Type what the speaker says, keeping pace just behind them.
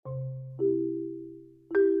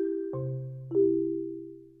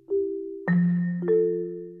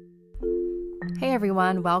Hey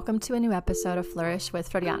everyone, welcome to a new episode of Flourish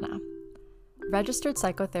with Floriana. Registered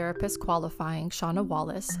psychotherapist qualifying Shauna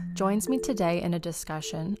Wallace joins me today in a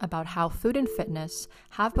discussion about how food and fitness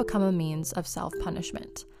have become a means of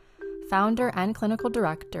self-punishment. Founder and clinical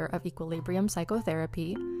director of Equilibrium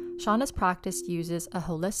Psychotherapy, Shauna's practice uses a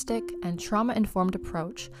holistic and trauma-informed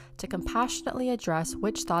approach to compassionately address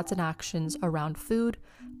which thoughts and actions around food,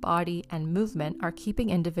 body, and movement are keeping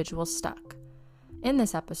individuals stuck. In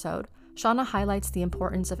this episode, Shauna highlights the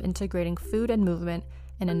importance of integrating food and movement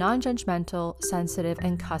in a non-judgmental, sensitive,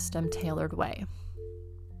 and custom-tailored way.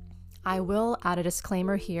 I will add a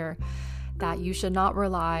disclaimer here that you should not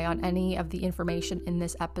rely on any of the information in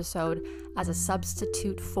this episode as a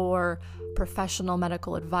substitute for professional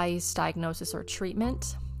medical advice, diagnosis, or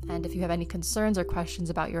treatment. And if you have any concerns or questions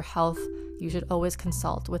about your health, you should always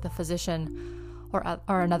consult with a physician or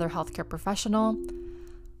another healthcare professional.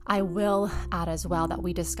 I will add as well that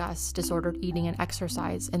we discuss disordered eating and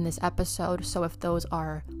exercise in this episode, so if those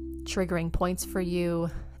are triggering points for you,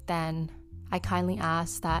 then I kindly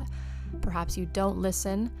ask that perhaps you don't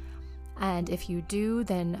listen, and if you do,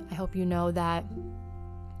 then I hope you know that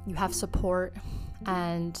you have support,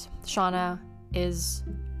 and Shauna is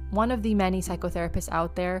one of the many psychotherapists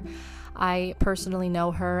out there. I personally know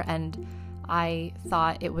her, and I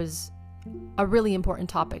thought it was a really important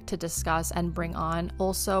topic to discuss and bring on.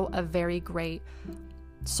 Also, a very great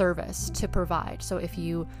service to provide. So if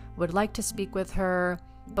you would like to speak with her,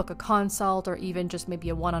 book a consult, or even just maybe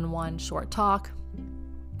a one-on-one short talk,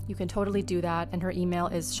 you can totally do that. And her email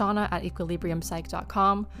is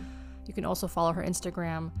shauna@equilibriumpsych.com. You can also follow her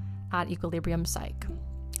Instagram @equilibriumpsych.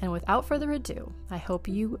 And without further ado, I hope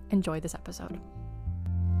you enjoy this episode.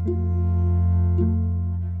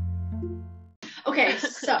 Okay,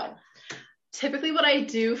 so typically what I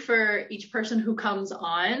do for each person who comes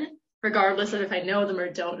on, regardless of if I know them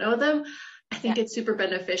or don't know them, I think it's super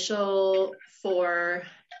beneficial for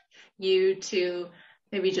you to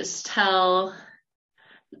maybe just tell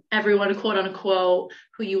everyone, quote unquote,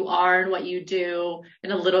 who you are and what you do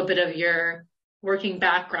and a little bit of your working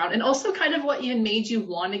background and also kind of what even made you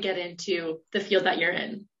want to get into the field that you're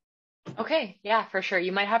in. Okay, yeah, for sure.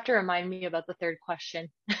 You might have to remind me about the third question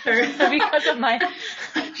Sure. because of my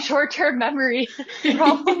short-term memory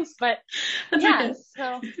problems, but yeah,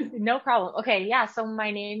 so no problem. Okay, yeah, so my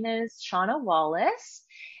name is Shauna Wallace,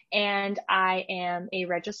 and I am a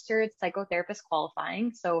registered psychotherapist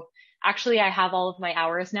qualifying. So actually, I have all of my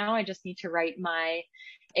hours now. I just need to write my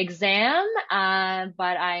exam,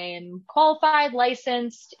 but I am qualified,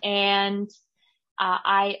 licensed, and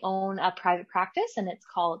I own a private practice, and it's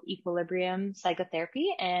called Equilibrium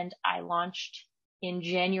Psychotherapy, and I launched in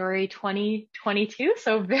January 2022,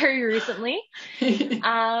 so very recently.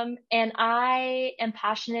 And I am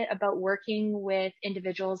passionate about working with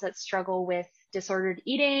individuals that struggle with disordered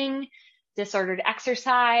eating, disordered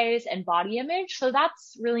exercise, and body image. So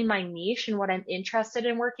that's really my niche and what I'm interested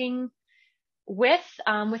in working with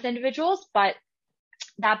individuals. But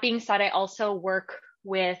that being said, I also work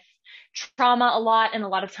with trauma a lot, and a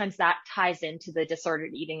lot of times that ties into the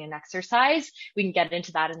disordered eating and exercise. We can get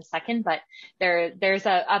into that in a second, but there's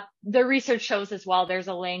the research shows as well, there's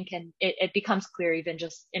a link, and it becomes clear even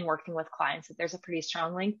just in working with clients that there's a pretty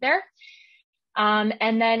strong link there.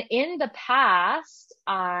 And then in the past,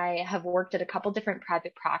 I have worked at a couple different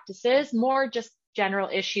private practices, more just general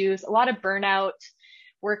issues, a lot of burnout,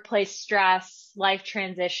 workplace stress, life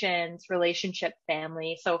transitions, relationship,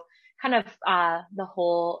 family. So kind of the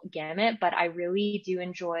whole gamut, but I really do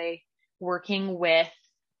enjoy working with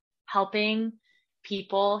helping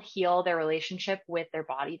people heal their relationship with their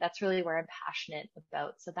body. That's really where I'm passionate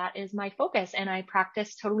about. So that is my focus, and I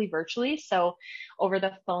practice totally virtually, so over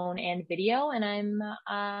the phone and video, and I'm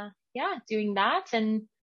doing that and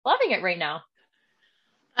loving it right now.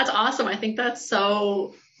 That's awesome. I think that's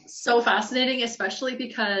so fascinating, especially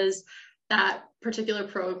because that particular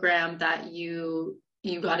program that you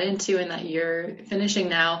got into and that you're finishing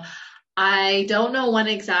now, I don't know when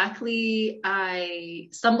exactly I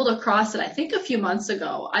stumbled across it. I think a few months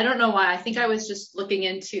ago. I don't know why. I think I was just looking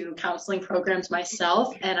into counseling programs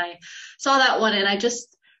myself, and I saw that one, and I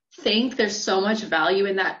just think there's so much value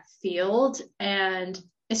in that field. And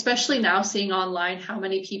especially now seeing online how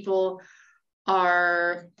many people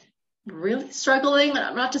are really struggling.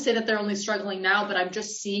 Not to say that they're only struggling now, but I'm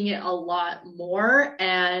just seeing it a lot more.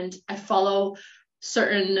 And I follow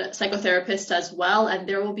certain psychotherapists as well, and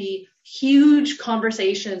there will be huge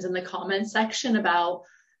conversations in the comments section about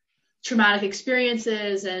traumatic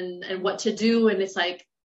experiences and what to do. And it's like,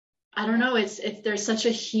 I don't know, it's there's such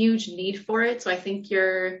a huge need for it. So I think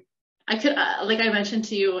I could, like I mentioned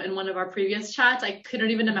to you in one of our previous chats, I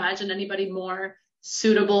couldn't even imagine anybody more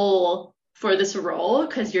suitable for this role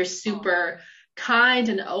because you're super kind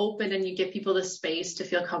and open and you give people the space to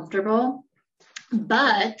feel comfortable.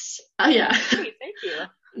 But yeah. Great, thank you.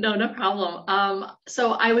 No problem.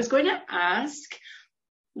 So I was going to ask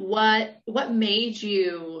what made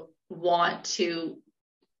you want to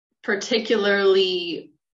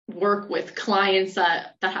particularly work with clients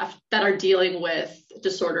that are dealing with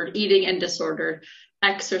disordered eating and disordered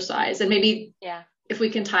exercise, and maybe if we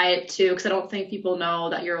can tie it to, because I don't think people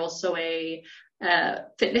know that you're also a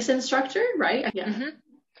fitness instructor, right? Yeah. Mm-hmm.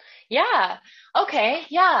 Yeah. Okay.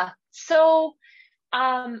 Yeah. So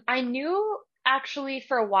I knew actually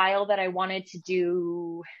for a while that I wanted to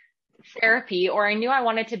do therapy, or I knew I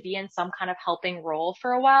wanted to be in some kind of helping role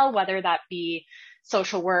for a while, whether that be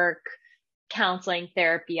social work, counseling,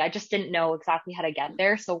 therapy. I just didn't know exactly how to get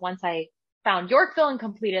there. So once I found Yorkville and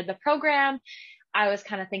completed the program, I was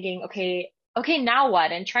kind of thinking, okay, now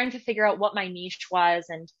what? And trying to figure out what my niche was,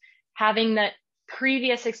 and having that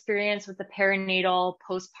previous experience with the perinatal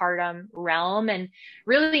postpartum realm, and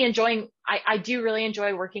really enjoying, I do really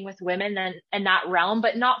enjoy working with women and that realm,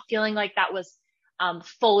 but not feeling like that was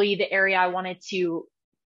fully the area I wanted to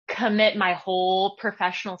commit my whole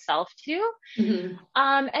professional self to. Mm-hmm.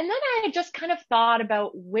 And then I just kind of thought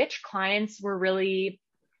about which clients were really,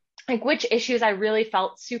 like, which issues I really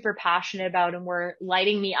felt super passionate about and were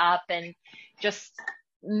lighting me up and just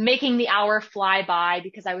making the hour fly by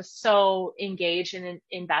because I was so engaged and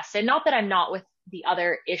invested. Not that I'm not with the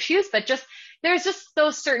other issues, but just there's just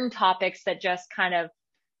those certain topics that just kind of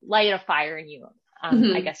light a fire in you,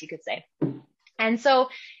 Mm-hmm. I guess you could say. And so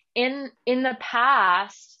in the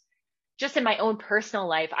past, just in my own personal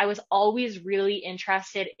life, I was always really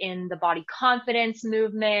interested in the body confidence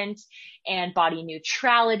movement and body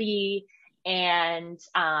neutrality, and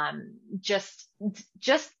just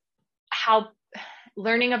how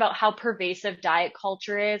learning about how pervasive diet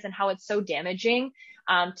culture is and how it's so damaging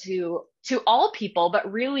to all people,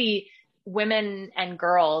 but really women and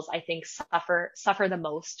girls, I think, suffer the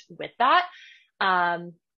most with that.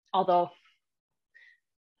 Although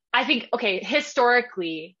I think,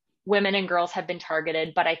 historically, women and girls have been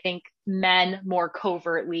targeted, but I think men more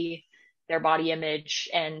covertly, their body image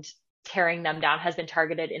and tearing them down has been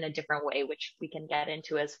targeted in a different way, which we can get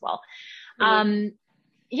into as well. Mm-hmm.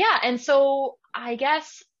 Yeah. And so I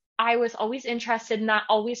guess I was always interested in that,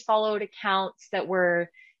 always followed accounts that were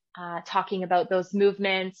talking about those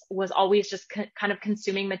movements, was always just kind of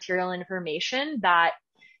consuming material information that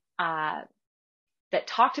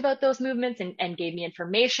talked about those movements and gave me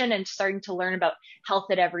information, and starting to learn about health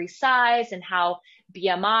at every size and how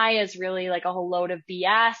BMI is really like a whole load of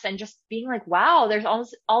BS, and just being like, wow, there's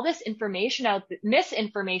all this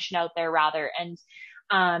misinformation out there rather.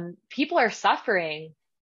 And people are suffering,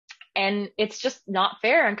 and it's just not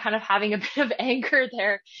fair, and kind of having a bit of anger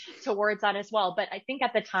there towards that as well. But I think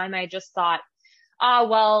at the time I just thought,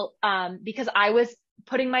 because I was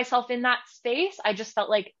putting myself in that space, I just felt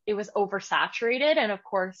like it was oversaturated. And of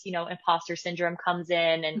course, imposter syndrome comes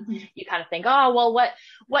in, and mm-hmm. you kind of think,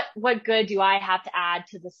 what good do I have to add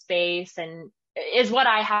to the space? And is what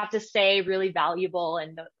I have to say really valuable?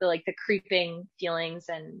 And the creeping feelings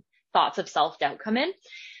and thoughts of self-doubt come in.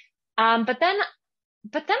 But then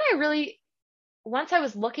I really, once I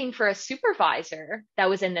was looking for a supervisor that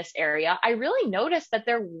was in this area, I really noticed that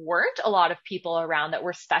there weren't a lot of people around that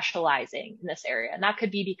were specializing in this area. And that could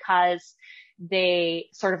be because they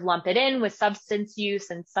sort of lump it in with substance use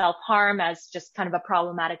and self-harm as just kind of a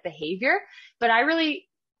problematic behavior. But I really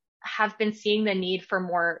have been seeing the need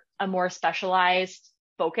for a more specialized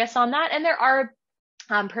focus on that. And there are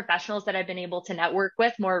professionals that I've been able to network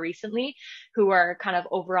with more recently who are kind of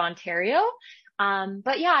over Ontario.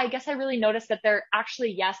 But yeah, I guess I really noticed that there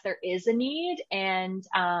is a need, and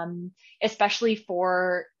especially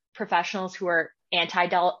for professionals who are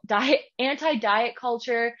anti-diet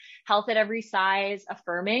culture, health at every size,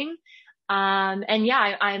 affirming. And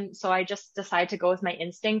yeah, so I just decided to go with my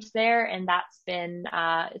instinct there, and that's been,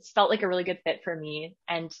 it's felt like a really good fit for me.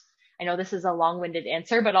 And I know this is a long-winded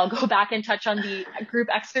answer, but I'll go back and touch on the group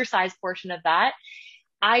exercise portion of that.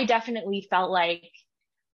 I definitely felt like,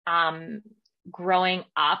 growing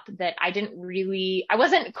up, that I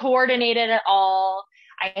wasn't coordinated at all.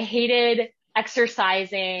 I hated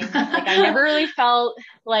exercising. Like, I never really felt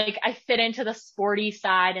like I fit into the sporty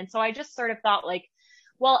side. And so I just sort of thought like,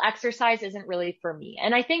 well, exercise isn't really for me.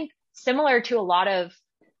 And I think similar to a lot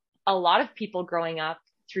of people growing up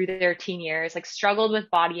through their teen years, like struggled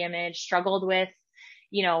with body image, struggled with,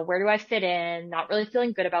 where do I fit in? Not really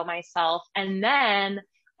feeling good about myself. And then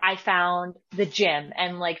I found the gym,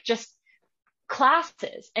 and like just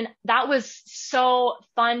classes. And that was so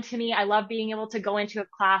fun to me. I love being able to go into a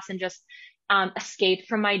class and just escape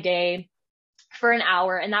from my day for an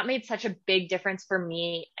hour. And that made such a big difference for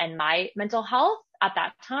me and my mental health at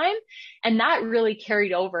that time. And that really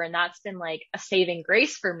carried over. And that's been like a saving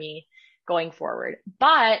grace for me going forward.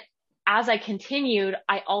 But as I continued,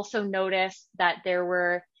 I also noticed that there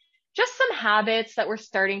were just some habits that were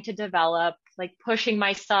starting to develop, like pushing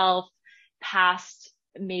myself past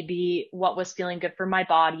maybe what was feeling good for my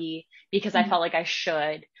body because I felt like I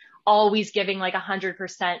should, always giving like 100%,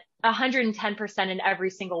 110% in every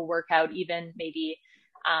single workout, even maybe,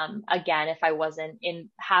 again, if I wasn't in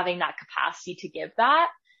having that capacity to give that,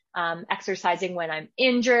 exercising when I'm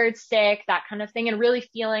injured, sick, that kind of thing. And really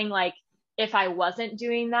feeling like if I wasn't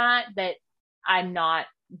doing that, that I'm not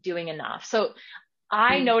doing enough. So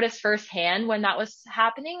I noticed firsthand when that was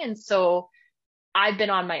happening. And so I've been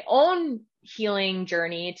on my own healing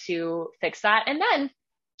journey to fix that. And then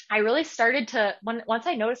I really started to, once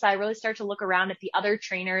I noticed that, I really started to look around at the other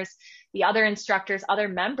trainers, the other instructors, other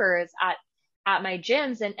members at my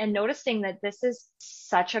gyms and noticing that this is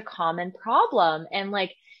such a common problem. And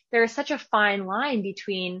like, there is such a fine line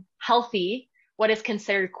between healthy, what is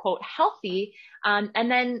considered quote healthy, and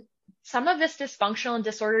then some of this dysfunctional and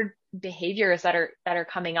disordered behaviors that are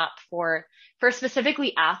coming up for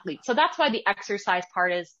specifically athletes. So that's why the exercise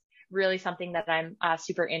part is really something that I'm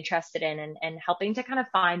super interested in and helping to kind of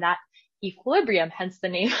find that equilibrium, hence the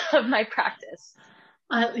name of my practice.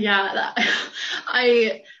 Yeah,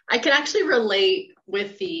 I can actually relate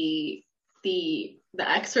with the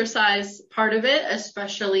exercise part of it,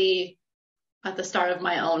 especially at the start of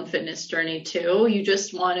my own fitness journey too. You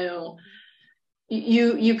just want to,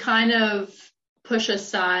 you kind of push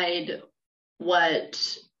aside what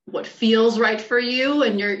feels right for you,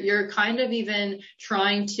 and you're kind of even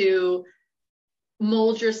trying to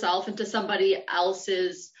mold yourself into somebody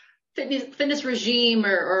else's fitness regime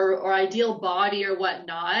or ideal body or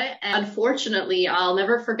whatnot. And unfortunately, I'll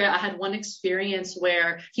never forget, I had one experience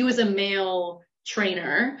where he was a male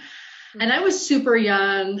trainer and I was super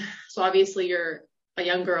young. So obviously you're a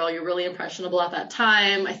young girl, you're really impressionable at that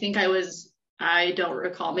time. I think I don't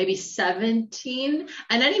recall, maybe 17.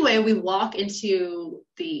 And anyway, we walk into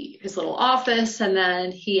his little office and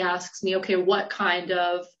then he asks me, okay, what kind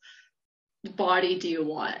of body do you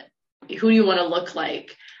want? Who do you want to look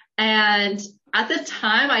like? And at the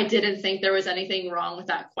time, I didn't think there was anything wrong with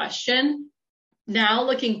that question. Now,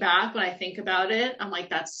 looking back, when I think about it, I'm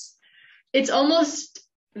like, it's almost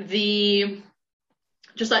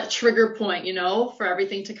just that trigger point, for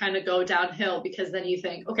everything to kind of go downhill, because then you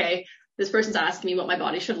think, okay, this person's asking me what my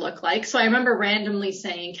body should look like. So I remember randomly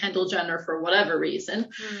saying Kendall Jenner for whatever reason.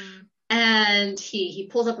 And he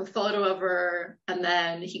pulls up a photo of her and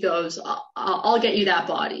then he goes, I'll get you that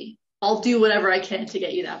body. I'll do whatever I can to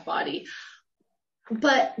get you that body.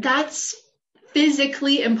 But that's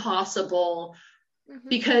physically impossible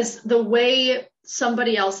because the way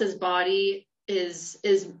somebody else's body is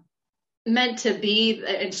meant to be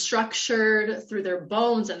and structured through their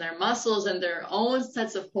bones and their muscles and their own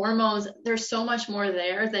sets of hormones, there's so much more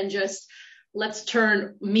there than just let's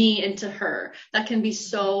turn me into her. That can be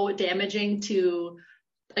so damaging to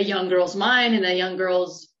a young girl's mind and a young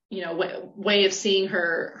girl's way of seeing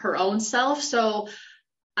her own self. So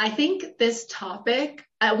I think this topic,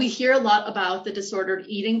 we hear a lot about the disordered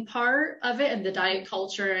eating part of it and the diet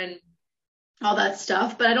culture and all that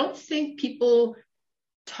stuff, but I don't think people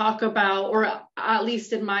talk about, or at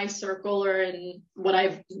least in my circle or in what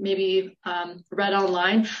I've maybe read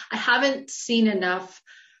online, I haven't seen enough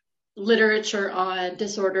literature on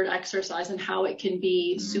disordered exercise and how it can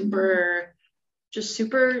be super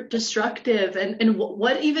destructive, and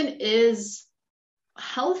what even is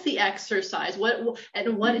healthy exercise,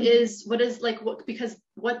 because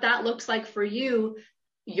what that looks like for you,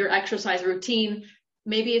 your exercise routine,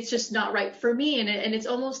 maybe it's just not right for me, and it's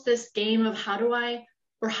almost this game of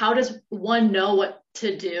how does one know what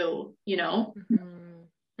to do, Yeah,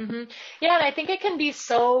 and I think it can be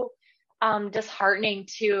so disheartening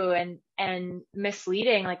too, and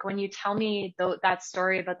misleading. Like when you tell me that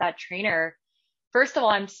story about that trainer, first of all,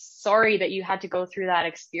 I'm sorry that you had to go through that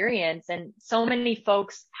experience. And so many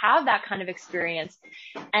folks have that kind of experience.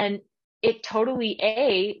 And it totally,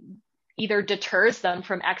 either deters them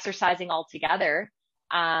from exercising altogether,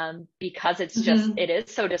 because it's just, it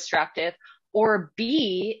is so destructive, or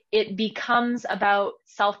B, it becomes about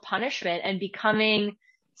self-punishment and becoming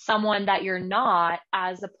someone that you're not,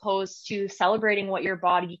 as opposed to celebrating what your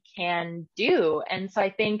body can do. And so I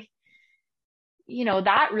think,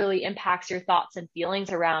 that really impacts your thoughts and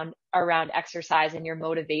feelings around exercise and your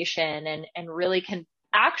motivation, and really can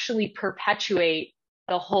actually perpetuate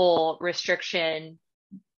the whole restriction,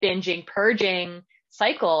 binging, purging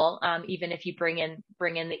cycle, even if you bring in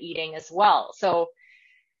the eating as well. So,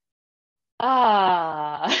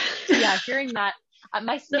 yeah, hearing that,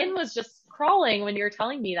 my skin was just crawling when you were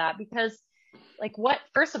telling me that, because like,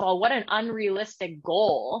 first of all, what an unrealistic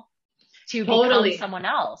goal to become someone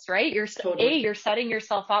else, right? You're setting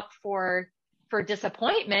yourself up for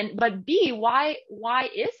disappointment, but B, why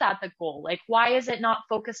is that the goal? Like, why is it not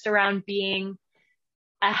focused around being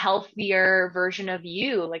a healthier version of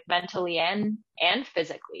you, like mentally and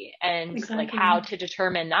physically? And like, how to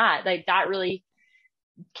determine that? Like, that really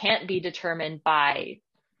can't be determined by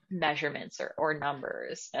measurements or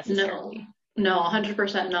numbers necessarily. No,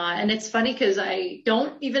 100% not. And it's funny because I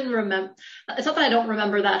don't even remember, it's not that I don't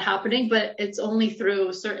remember that happening, but it's only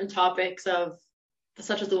through certain topics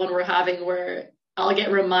such as the one we're having, where I'll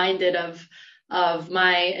get reminded of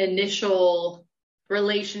my initial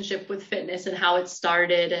relationship with fitness and how it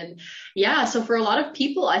started. And yeah, so for a lot of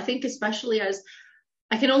people, I think, especially as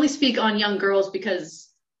I can only speak on young girls because,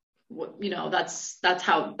 that's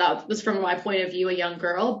how that was from my point of view, a young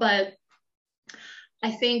girl. But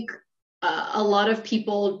I think a lot of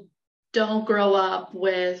people don't grow up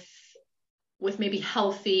with maybe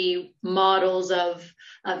healthy models of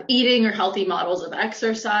eating or healthy models of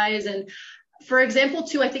exercise. And for example,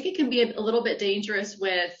 too, I think it can be a little bit dangerous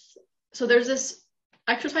so there's this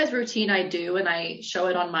exercise routine I do, and I show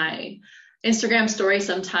it on my Instagram story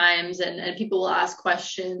sometimes, and people will ask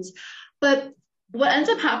questions. But what ends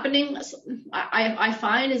up happening, I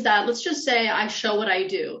find, is that, let's just say I show what I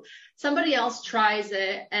do. Somebody else tries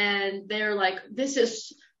it and they're like, this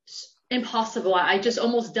is impossible. I just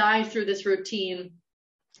almost died through this routine.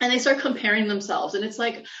 And they start comparing themselves. And it's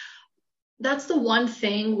like, that's the one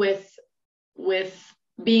thing with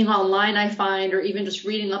being online, I find, or even just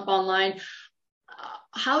reading up online.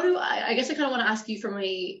 I guess I kind of want to ask you from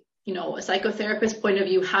a psychotherapist point of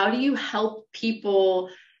view, how do you help people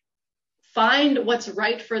find what's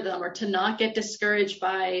right for them, or to not get discouraged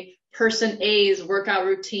by person A's workout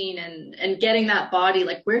routine and getting that body?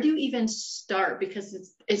 Like, where do you even start? Because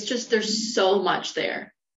it's just, there's so much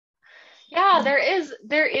there. Yeah,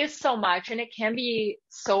 there is so much, and it can be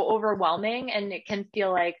so overwhelming, and it can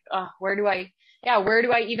feel like, where do I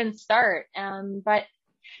even start? But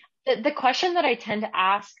the question that I tend to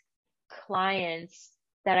ask clients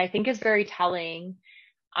that I think is very telling,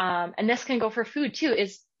 and this can go for food too,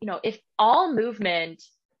 is, if all movement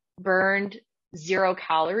burned 0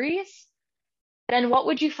 calories, then what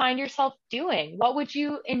would you find yourself doing? What would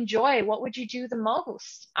you enjoy? What would you do the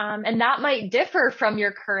most? And that might differ from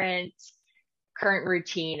your current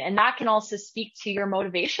routine. And that can also speak to your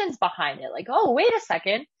motivations behind it. Like, oh, wait a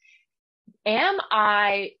second. Am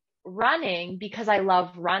I running because I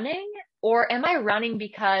love running? Or am I running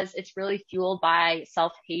because it's really fueled by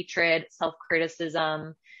self-hatred,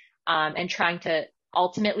 self-criticism, and trying to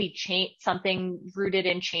ultimately change something rooted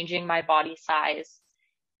in changing my body size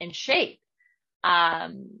and shape?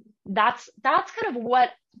 That's kind of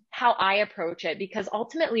how I approach it, because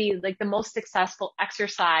ultimately, like, the most successful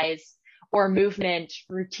exercise or movement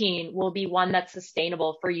routine will be one that's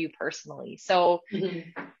sustainable for you personally. So,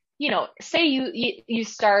 say you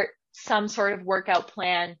start some sort of workout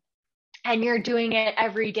plan and you're doing it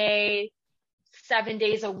every day, 7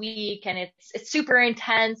 days a week, and it's super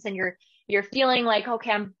intense, and you're feeling like,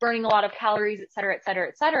 okay, I'm burning a lot of calories, et cetera, et cetera,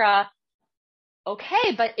 et cetera.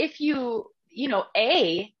 Okay. But if you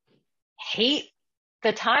hate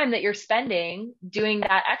the time that you're spending doing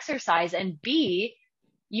that exercise, and B,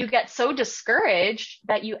 you get so discouraged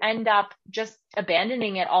that you end up just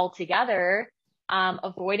abandoning it altogether,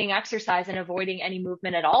 avoiding exercise and avoiding any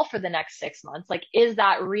movement at all for the next 6 months. Like, is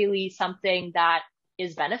that really something that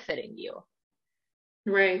is benefiting you?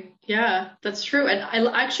 Right. Yeah, that's true. And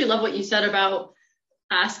I actually love what you said about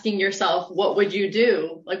asking yourself, what would you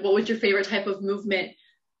do? Like, what would your favorite type of movement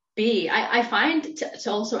be? I find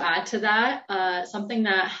to also add to that, something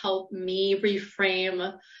that helped me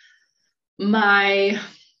reframe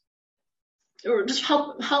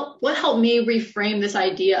what helped me reframe this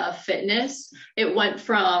idea of fitness. It went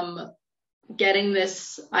from getting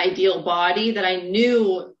this ideal body that I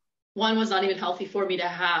knew one was not even healthy for me to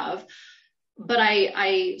have, but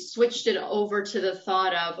I switched it over to the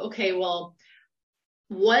thought of, okay, well,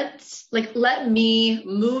 let me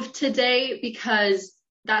move today because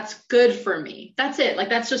that's good for me. That's it. Like,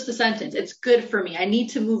 that's just the sentence. It's good for me. I need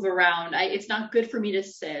to move around. It's not good for me to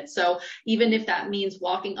sit. So even if that means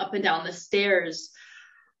walking up and down the stairs,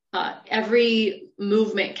 every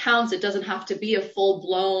movement counts. It doesn't have to be a full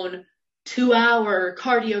blown 2-hour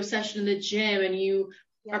cardio session in the gym and you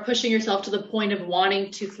are pushing yourself to the point of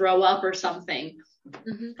wanting to throw up or something.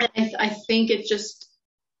 And I think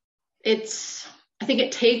I think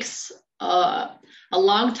it takes a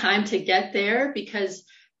long time to get there, because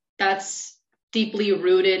that's deeply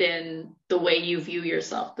rooted in the way you view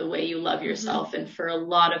yourself, the way you love yourself. And for a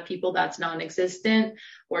lot of people, that's non-existent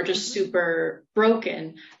or just super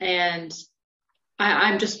broken. And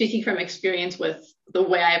I'm just speaking from experience with the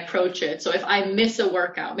way I approach it. So if I miss a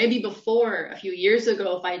workout, maybe before a few years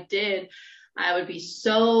ago, if I did, I would be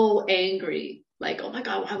so angry, like, oh my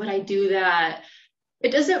God, why would I do that?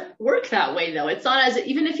 It doesn't work that way though. It's not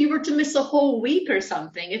even if you were to miss a whole week or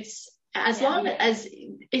something, it's long as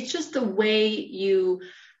it's just the way you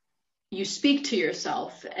speak to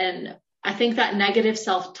yourself. And I think that negative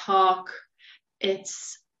self-talk,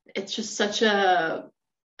 it's just such a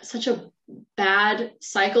bad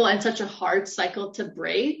cycle and such a hard cycle to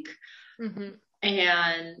break.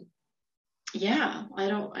 And yeah, I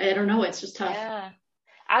don't know. It's just tough. Yeah,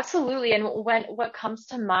 absolutely. And what comes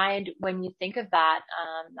to mind when you think of that,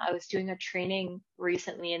 I was doing a training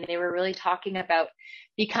recently and they were really talking about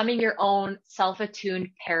becoming your own self-attuned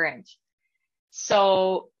parent.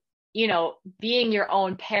 So, being your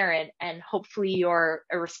own parent, and hopefully you're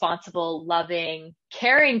a responsible, loving,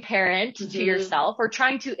 caring parent to yourself, or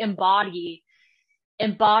trying to embody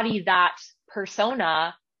that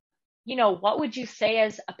persona. What would you say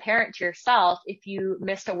as a parent to yourself if you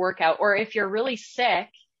missed a workout, or if you're really sick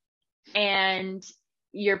and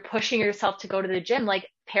you're pushing yourself to go to the gym, like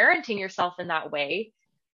parenting yourself in that way?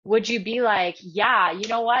 Would you be like, yeah, you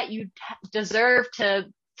know what, you deserve to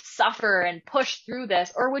suffer and push through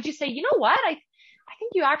this? Or would you say, you know what, I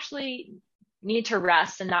think you actually need to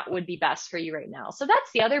rest, and that would be best for you right now? So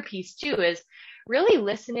that's the other piece too, is really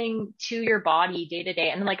listening to your body day to day.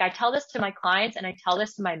 And like, I tell this to my clients and I tell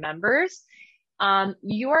this to my members,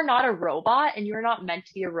 you are not a robot, and you're not meant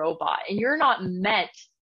to be a robot, and you're not meant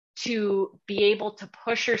to be able to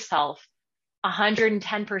push yourself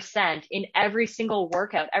 110% in every single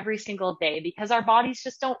workout, every single day, because our bodies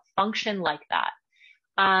just don't function like that.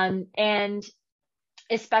 And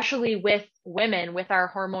especially with women, with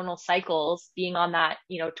our hormonal cycles being on that,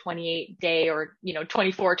 28 day or,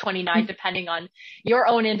 24, 29, depending on your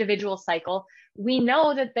own individual cycle, we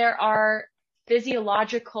know that there are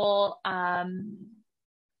physiological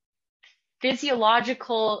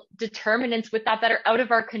determinants with that are out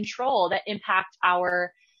of our control, that impact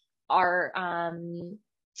our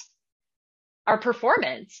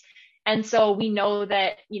performance. And so we know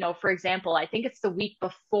that, for example, I think it's the week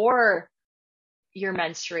before your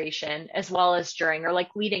menstruation, as well as during, or like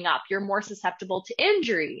leading up, you're more susceptible to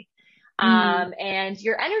injury. And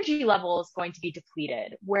your energy level is going to be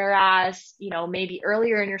depleted. Whereas, maybe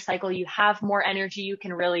earlier in your cycle, you have more energy, you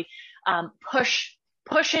can really push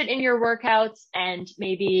it in your workouts. And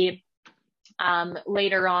maybe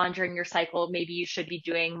later on during your cycle, maybe you should be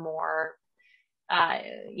doing more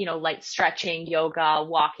light stretching, yoga,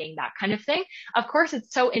 walking, that kind of thing. Of course,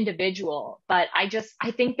 it's so individual, but I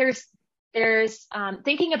think there's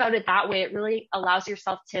thinking about it that way, it really allows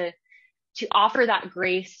yourself to offer that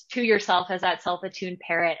grace to yourself as that self-attuned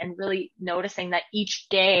parent, and really noticing that each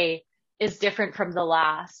day is different from the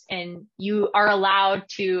last, and you are allowed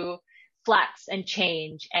to flex and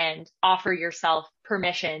change and offer yourself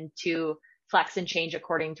permission to flex and change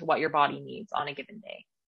according to what your body needs on a given day.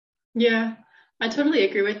 Yeah, I totally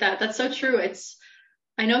agree with that. That's so true.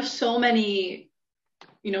 I know so many,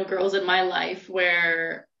 girls in my life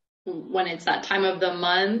where when it's that time of the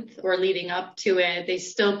month or leading up to it, they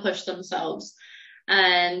still push themselves.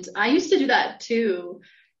 And I used to do that too.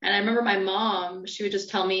 And I remember my mom, she would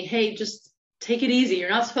just tell me, hey, just take it easy. You're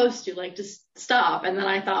not supposed to, like, just stop. And then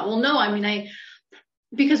I thought, well, no,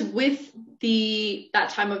 because with that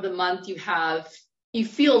time of the month, you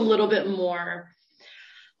feel a little bit more,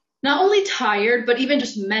 not only tired, but even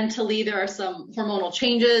just mentally, there are some hormonal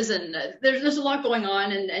changes, and there's a lot going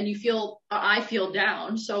on, and I feel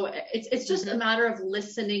down. So it's just a matter of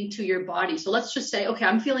listening to your body. So let's just say, okay,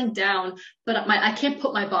 I'm feeling down, but I can't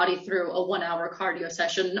put my body through a 1-hour cardio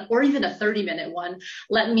session or even a 30-minute one.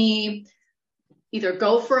 Let me either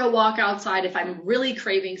go for a walk outside if I'm really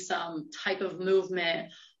craving some type of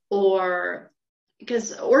movement, or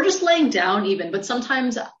just laying down even. But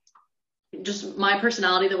sometimes, just my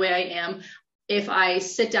personality, the way I am, if I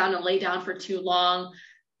sit down and lay down for too long,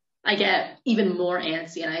 I get even more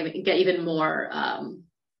antsy, and I get even more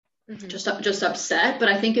just upset. But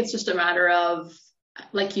I think it's just a matter of,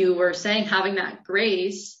 like you were saying, having that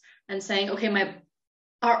grace and saying, okay,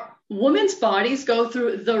 our women's bodies go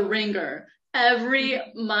through the ringer every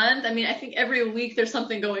month. I mean, I think every week there's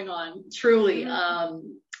something going on, truly.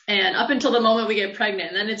 and up until the moment we get pregnant,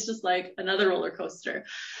 and then it's just like another roller coaster.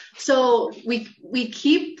 So we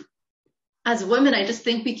keep, as women, I just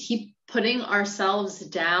think we keep putting ourselves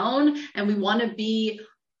down, and we want to be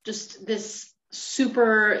just this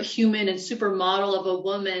superhuman and supermodel of a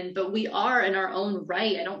woman, but we are in our own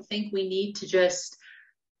right. I don't think we need to just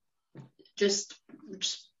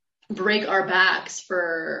break our backs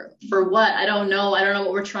for what? I don't know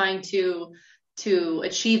what we're trying to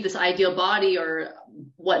achieve, this ideal body or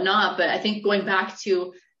whatnot. But I think going back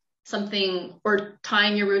to something, or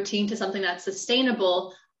tying your routine to something that's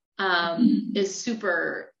sustainable, is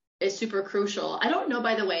super crucial. I don't know,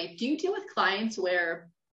 by the way, do you deal with clients where,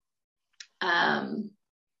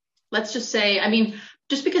 let's just say, I mean,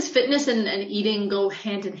 just because fitness and eating go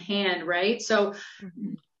hand in hand, right? So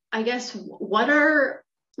I guess what are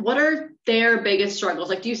their biggest struggles?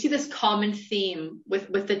 Like, do you see this common theme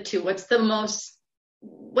with the two? What's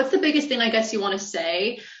the biggest thing, I guess, you want to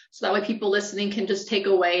say, so that way people listening can just take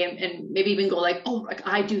away and maybe even go like, oh, like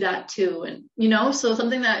I do that too. And, so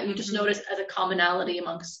something that you just notice as a commonality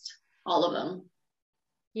amongst all of them.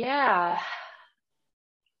 Yeah.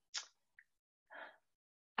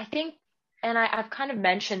 I think, and I've kind of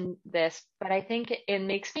mentioned this, but I think it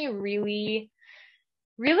makes me really,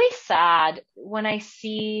 really sad when I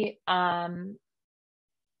see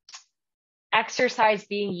exercise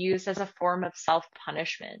being used as a form of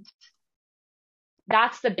self-punishment.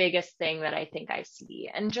 That's the biggest thing that I think I see,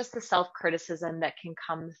 and just the self-criticism that can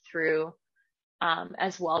come through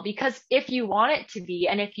as well. Because if you want it to be,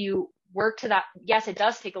 and if you work to that, yes, it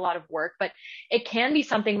does take a lot of work, but it can be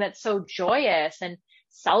something that's so joyous and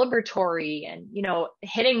celebratory, and,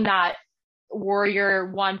 hitting that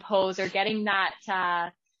warrior one pose, or getting that,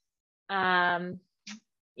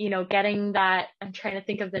 getting that, I'm trying to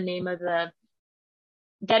think of the name of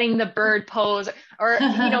getting the bird pose, or,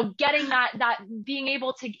 getting that being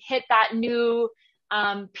able to hit that new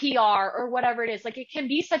PR or whatever it is. Like, it can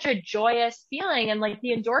be such a joyous feeling, and like the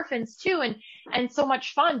endorphins too, and so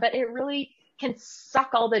much fun, but it really can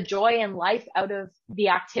suck all the joy and life out of the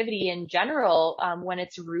activity in general, when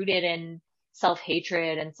it's rooted in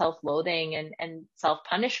self-hatred and self-loathing and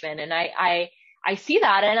self-punishment. And I see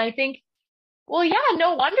that, and I think, well, yeah,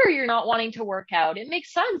 no wonder you're not wanting to work out. It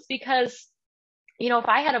makes sense, because, if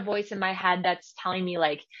I had a voice in my head that's telling me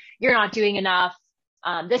like, you're not doing enough,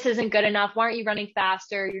 this isn't good enough, why aren't you running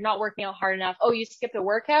faster, you're not working out hard enough, oh, you skipped a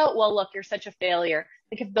workout, well, look, you're such a failure.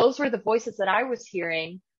 Like, if those were the voices that I was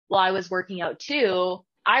hearing while I was working out too,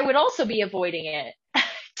 I would also be avoiding it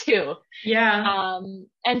too. Yeah.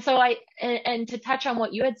 And so and to touch on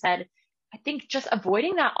what you had said, I think just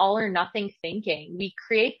avoiding that all or nothing thinking. We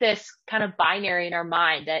create this kind of binary in our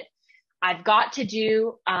mind that I've got to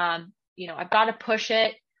do, I've got to push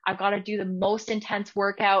it. I've got to do the most intense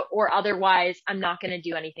workout, or otherwise I'm not going to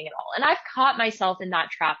do anything at all. And I've caught myself in that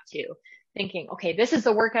trap too, thinking, okay, this is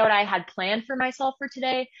the workout I had planned for myself for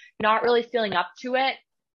today, not really feeling up to it,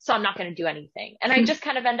 so I'm not going to do anything. And I just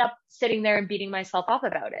kind of end up sitting there and beating myself up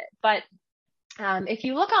about it. But if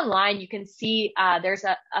you look online, you can see there's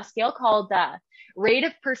a scale called the rate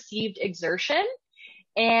of perceived exertion.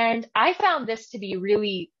 And I found this to be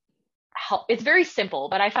really it's very simple,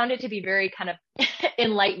 but I found it to be very kind of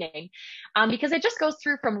enlightening, because it just goes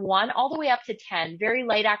through from 1 all the way up to 10, very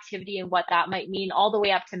light activity and what that might mean, all the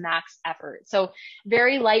way up to max effort. So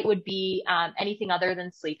very light would be anything other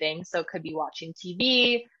than sleeping. So it could be watching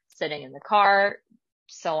TV, sitting in the car,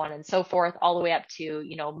 so on and so forth, all the way up to,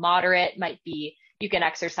 moderate might be you can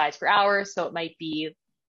exercise for hours. So it might be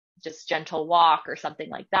just gentle walk or something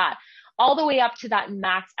like that, all the way up to that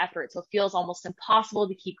max effort. So it feels almost impossible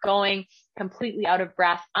to keep going, completely out of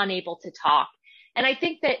breath, unable to talk. And I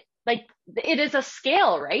think that like it is a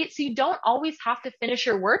scale, right? So you don't always have to finish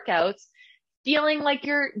your workouts feeling like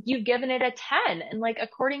you've given it a 10, and like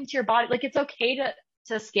according to your body, like it's okay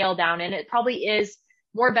to scale down, and it probably is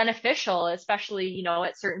more beneficial, especially,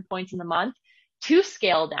 at certain points in the month, to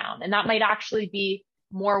scale down. And that might actually be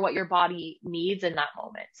more what your body needs in that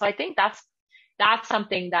moment. So I think that's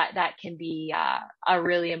something that can be a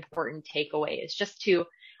really important takeaway, is just to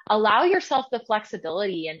allow yourself the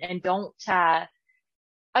flexibility, and don't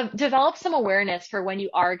develop some awareness for when you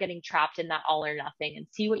are getting trapped in that all or nothing, and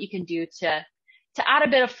see what you can do to add a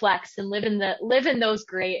bit of flex and live in those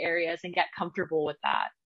gray areas and get comfortable with that.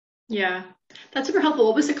 Yeah, that's super helpful.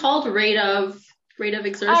 What was it called? Rate of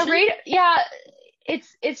exertion?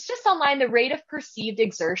 It's just online, the rate of perceived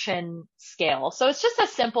exertion scale. So it's just a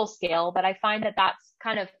simple scale, but I find that that's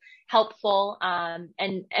kind of helpful.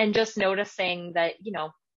 And just noticing that,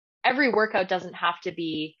 every workout doesn't have to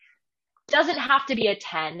be a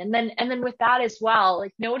 10. And then with that as well,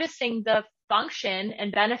 like noticing the function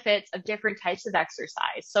and benefits of different types of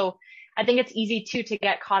exercise. So I think it's easy too to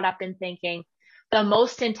get caught up in thinking the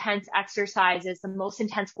most intense exercises, the most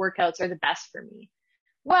intense workouts are the best for me.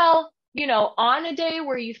 Well, on a day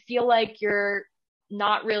where you feel like you're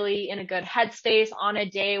not really in a good headspace, on a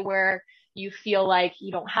day where you feel like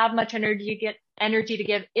you don't have much energy to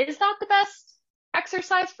give, is that the best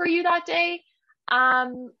exercise for you that day?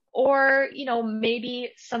 Or,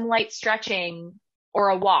 maybe some light stretching or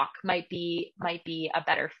a walk might be a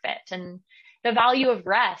better fit. And the value of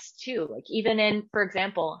rest too, like even in, for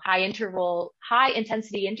example, high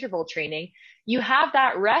intensity interval training, you have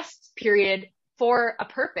that rest period for a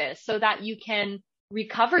purpose so that you can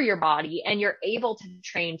recover your body and you're able to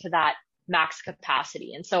train to that max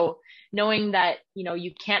capacity. And so knowing that,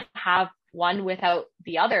 you can't have one without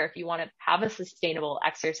the other. If you want to have a sustainable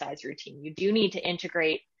exercise routine, you do need to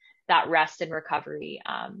integrate that rest and recovery,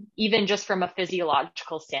 even just from a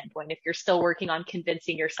physiological standpoint, if you're still working on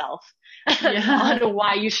convincing yourself on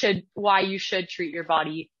why you should treat your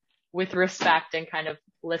body with respect and kind of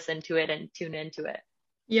listen to it and tune into it.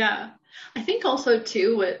 Yeah. I think also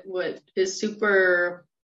too, what is super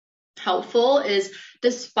helpful is,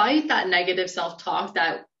 despite that negative self-talk,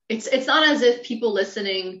 that it's not as if people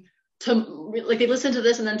listening to, like, they listen to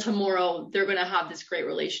this and then tomorrow they're going to have this great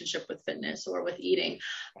relationship with fitness or with eating.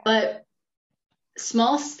 But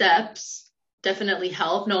small steps definitely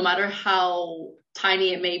help, no matter how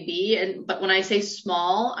tiny it may be. But when I say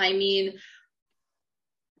small, I mean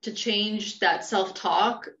to change that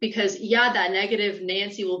self-talk, because that negative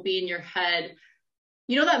Nancy will be in your head.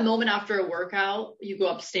 That moment after a workout, you go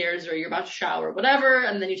upstairs or you're about to shower, whatever,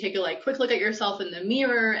 and then you take a quick look at yourself in the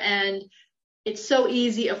mirror, and it's so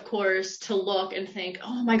easy, of course, to look and think,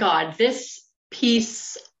 oh my God, this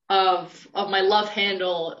piece of my love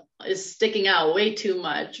handle is sticking out way too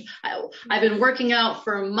much. I've been working out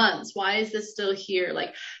for months. Why is this still here?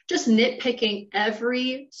 Like, just nitpicking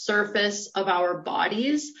every surface of our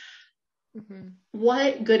bodies. Mm-hmm.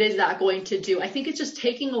 What good is that going to do? I think it's just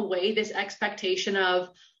taking away this expectation of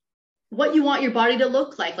what you want your body to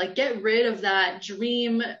look like. Like, get rid of that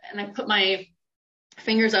dream. And I put my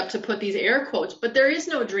fingers up to put these air quotes, but there is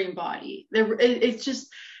no dream body. It's just,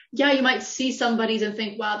 you might see somebody's and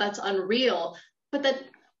think, wow, that's unreal. But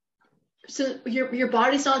so your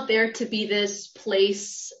body's not there to be this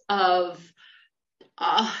place of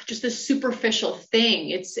just this superficial thing.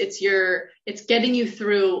 It's getting you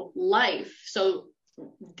through life. So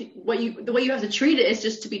the way you have to treat it is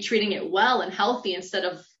just to be treating it well and healthy, instead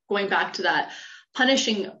of going back to that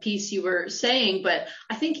punishing piece you were saying. But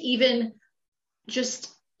I think even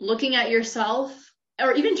just looking at yourself,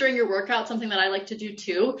 or even during your workout, something that I like to do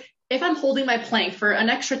too, if I'm holding my plank for an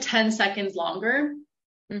extra 10 seconds longer,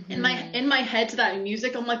 mm-hmm. in my head to that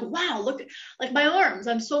music, I'm like, wow, look, like my arms,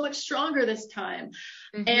 I'm so much stronger this time.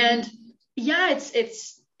 Mm-hmm. And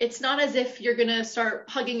it's not as if you're going to start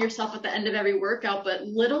hugging yourself at the end of every workout, but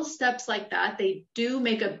little steps like that, they do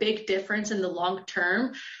make a big difference in the long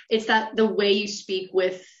term. It's the way you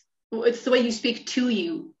speak to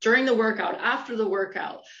you during the workout, after the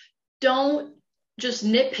workout. Don't just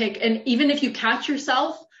nitpick. And even if you catch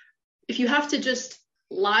yourself, if you have to just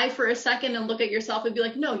lie for a second and look at yourself and be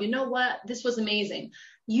like, no, you know what? This was amazing.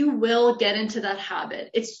 You will get into that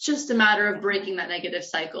habit. It's just a matter of breaking that negative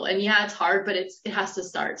cycle. And it's hard, but it has to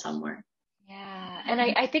start somewhere. Yeah. And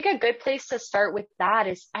I think a good place to start with that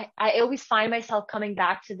is I always find myself coming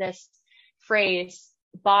back to this phrase,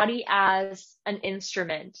 body as an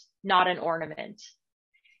instrument, not an ornament.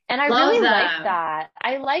 And I really like that.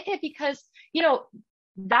 I like it because,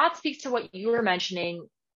 that speaks to what you were mentioning,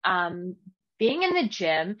 being in the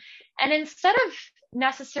gym, and instead of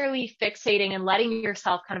necessarily fixating and letting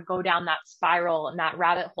yourself kind of go down that spiral and that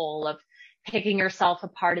rabbit hole of picking yourself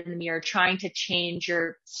apart in the mirror, trying to change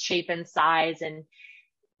your shape and size, and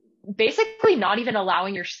basically not even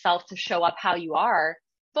allowing yourself to show up how you are,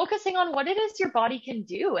 focusing on what it is your body can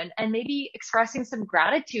do, and maybe expressing some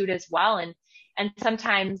gratitude as well. And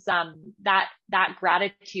sometimes that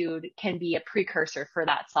gratitude can be a precursor for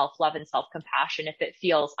that self-love and self-compassion if it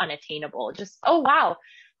feels unattainable. Just, oh, wow,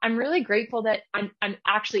 I'm really grateful that I'm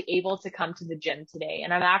actually able to come to the gym today,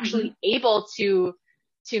 and I'm actually mm-hmm. able to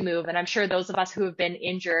move. And I'm sure those of us who have been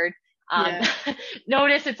injured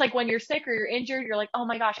notice it's like when you're sick or you're injured, you're like, oh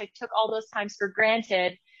my gosh, I took all those times for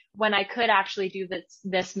granted when I could actually do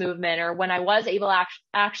this movement, or when I was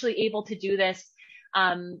actually able to do this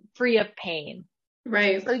free of pain.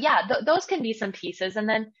 Right. So those can be some pieces. And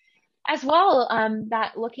then as well,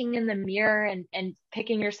 that looking in the mirror and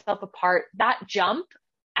picking yourself apart, that jump,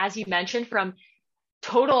 as you mentioned, from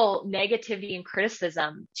total negativity and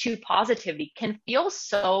criticism to positivity can feel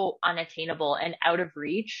so unattainable and out of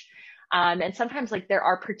reach. And sometimes like there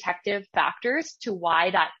are protective factors to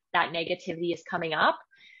why that negativity is coming up.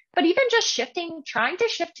 But even just trying to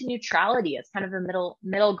shift to neutrality as kind of a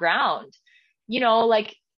middle ground,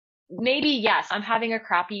 like maybe, yes, I'm having a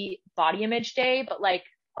crappy body image day, but like,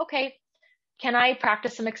 okay, can I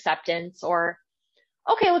practice some acceptance? Or,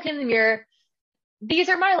 okay, look in the mirror. These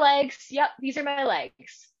are my legs. Yep, these are my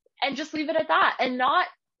legs. And just leave it at that, and not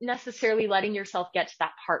necessarily letting yourself get to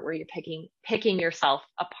that part where you're picking yourself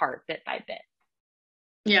apart bit by bit.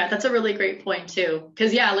 Yeah, that's a really great point too.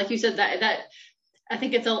 Because yeah, like you said, that I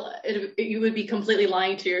think you would be completely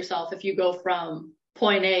lying to yourself if you go from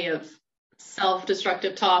point A of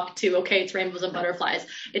self-destructive talk to, okay, it's rainbows and butterflies.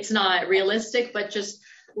 It's not realistic, but just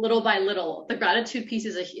little by little, the gratitude piece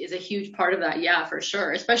is a huge part of that. Yeah, for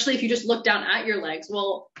sure. Especially if you just look down at your legs.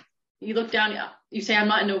 Well, you look down, you say, I'm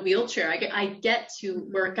not in a wheelchair. I get to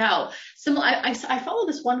work out. Similar. I follow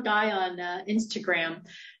this one guy on Instagram.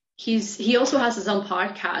 He also has his own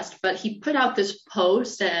podcast, but he put out this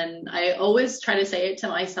post, and I always try to say it to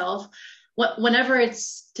myself whenever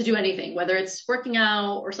it's to do anything, whether it's working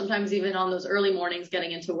out or sometimes even on those early mornings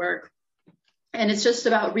getting into work. And it's just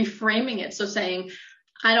about reframing it. So saying,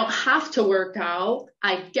 I don't have to work out,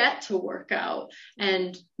 I get to work out.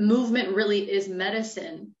 And movement really is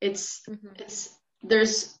medicine.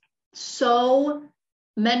 There's so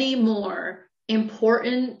many more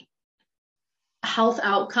important health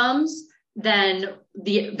outcomes than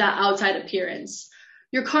that outside appearance.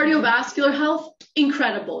 Your cardiovascular health,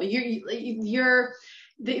 incredible. Your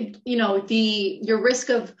risk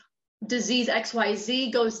of disease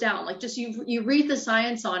XYZ goes down. Like, just you read the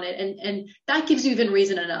science on it, and that gives you even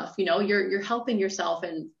reason enough. You're helping yourself.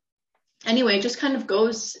 And anyway, it just kind of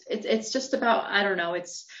goes. It's just about, I don't know.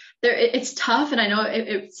 It's tough, and I know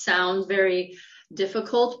it sounds very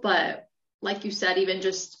difficult, but like you said, even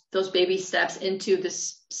just those baby steps into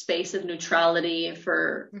this space of neutrality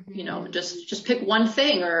for, just pick one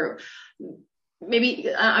thing. Or maybe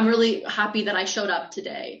I'm really happy that I showed up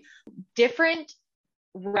today. Different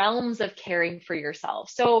realms of caring for yourself.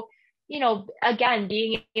 So, again,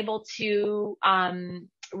 being able to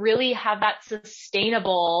really have that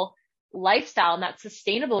sustainable lifestyle and that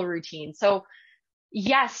sustainable routine. So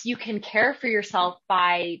yes, you can care for yourself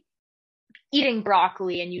by eating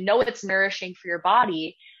broccoli, and it's nourishing for your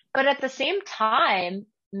body. But at the same time,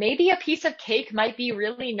 maybe a piece of cake might be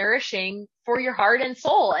really nourishing for your heart and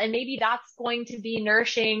soul. And maybe that's going to be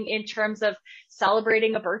nourishing in terms of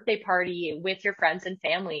celebrating a birthday party with your friends and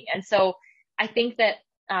family. And so I think that,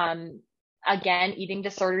 again, eating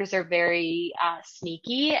disorders are very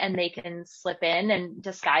sneaky, and they can slip in and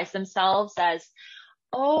disguise themselves as,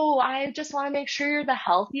 oh, I just want to make sure you're the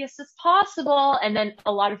healthiest as possible. And then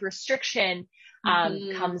a lot of restriction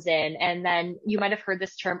comes in. And then you might have heard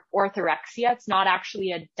this term orthorexia. It's not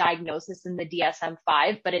actually a diagnosis in the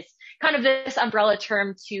DSM-5, but it's kind of this umbrella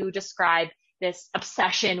term to describe this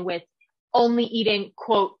obsession with only eating,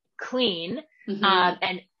 quote, clean,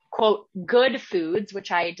 and quote, good foods,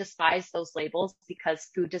 which I despise those labels, because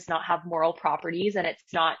food does not have moral properties, and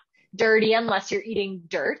it's not dirty unless you're eating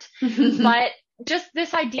dirt. But just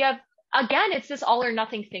this idea of, again, it's this all or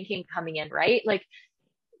nothing thinking coming in, right? Like,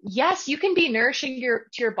 yes, you can be nourishing to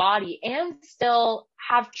your body and still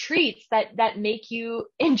have treats that make you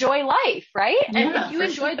enjoy life, right? Yeah, and if you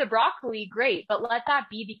enjoy the broccoli, great, but let that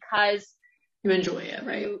be because you enjoy it,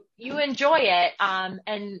 right? You enjoy it,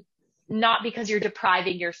 and not because you're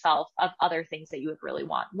depriving yourself of other things that you would really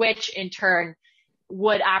want, which in turn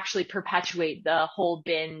would actually perpetuate the whole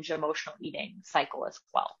binge emotional eating cycle as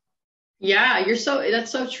well. Yeah,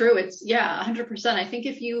 that's so true. It's 100%. I think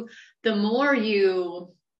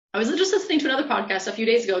I was just listening to another podcast a few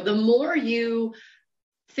days ago, the more you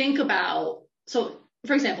think about, so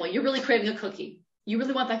for example, you're really craving a cookie. You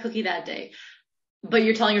really want that cookie that day, but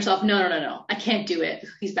you're telling yourself, no, I can't do it.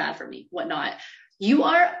 He's bad for me, whatnot. You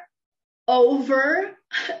are over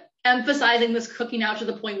emphasizing this cookie now to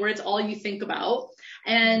the point where it's all you think about.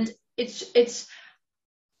 And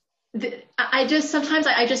I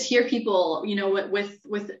just hear people,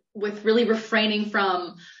 with really refraining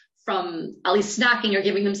from at least snacking or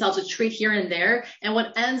giving themselves a treat here and there. And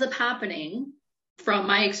what ends up happening, from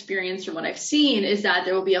my experience, from what I've seen, is that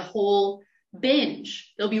there will be a whole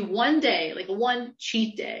binge. There'll be one day, like one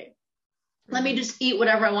cheat day. Let me just eat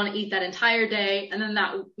whatever I want to eat that entire day, and then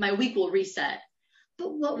my week will reset.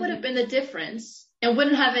 But what would have been the difference? And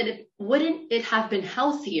wouldn't it have been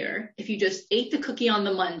healthier if you just ate the cookie on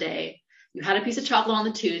the Monday, you had a piece of chocolate on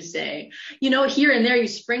the Tuesday, you know, here and there you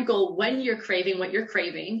sprinkle when you're craving what you're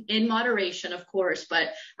craving in moderation, of course, but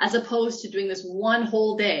as opposed to doing this one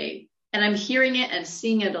whole day. And I'm hearing it and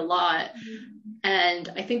seeing it a lot.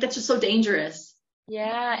 And I think that's just so dangerous.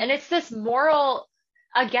 Yeah. And it's this moral,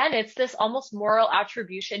 again, it's this almost moral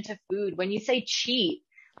attribution to food. When you say cheat,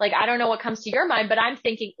 like, I don't know what comes to your mind, but I'm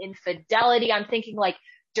thinking infidelity. I'm thinking like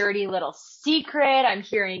dirty little secret. I'm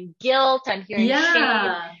hearing guilt. I'm hearing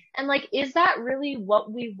shame. And like, is that really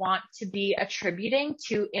what we want to be attributing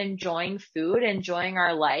to enjoying food, enjoying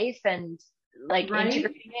our life, and like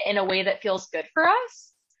integrating it in a way that feels good for us?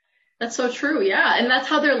 That's so true. Yeah. And that's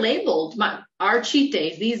how they're labeled. Our cheat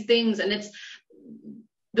days, these things. And it's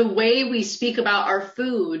the way we speak about our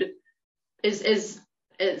food is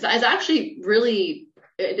actually really,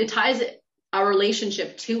 it ties our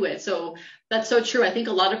relationship to it. So that's so true. I think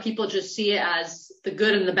a lot of people just see it as the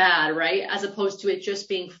good and the bad, right? As opposed to it just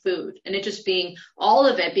being food and it just being all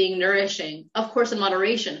of it being nourishing, of course, in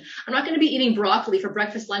moderation. I'm not going to be eating broccoli for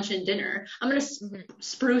breakfast, lunch, and dinner. I'm going to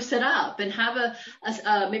spruce it up and have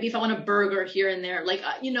maybe if I want a burger here and there, like,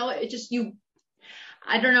 you know, it just,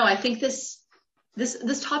 I don't know. I think this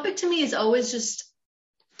topic to me is always just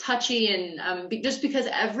touchy and just because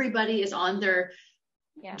everybody is on their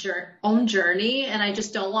own journey. And I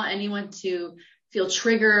just don't want anyone to feel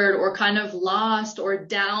triggered or kind of lost or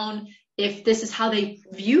down if this is how they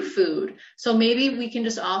view food. So maybe we can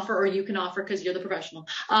just offer, or you can offer, because you're the professional,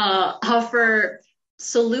 offer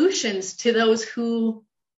solutions to those who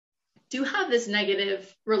do have this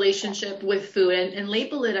negative relationship with food and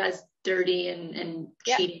label it as dirty and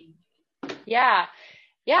cheating. Yeah,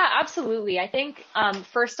 absolutely. I think,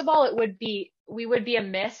 first of all, we would be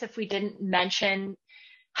amiss if we didn't mention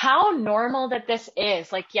how normal that this is.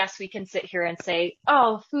 Like, yes, we can sit here and say,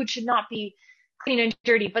 oh, food should not be clean and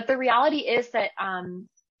dirty. But the reality is that,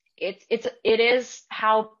 it is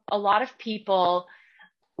how a lot of people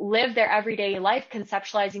live their everyday life,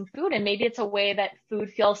 conceptualizing food. And maybe it's a way that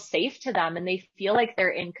food feels safe to them and they feel like they're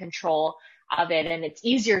in control of it. And it's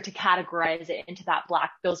easier to categorize it into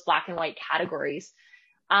those black and white categories.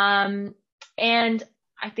 And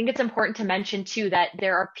I think it's important to mention too, that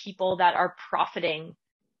there are people that are profiting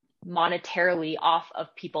monetarily off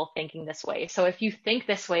of people thinking this way. So if you think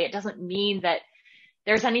this way, it doesn't mean that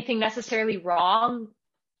there's anything necessarily wrong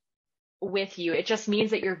with you. It just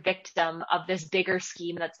means that you're victim of this bigger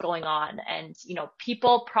scheme that's going on. And, you know,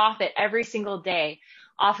 people profit every single day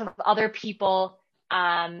off of other people,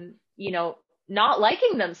 you know, not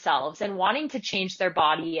liking themselves and wanting to change their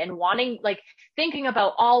body and wanting, like, thinking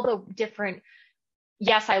about all the different,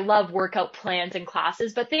 yes, I love workout plans and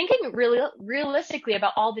classes, but thinking really realistically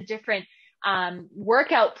about all the different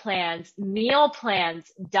workout plans, meal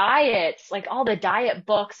plans, diets, like all the diet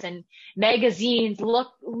books and magazines,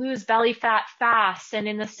 lose belly fat fast. And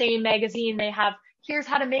in the same magazine, they have, here's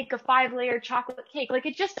how to make a 5-layer chocolate cake. Like,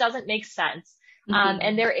 it just doesn't make sense.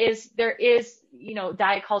 And there is, you know,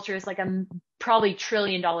 diet culture is like a probably $1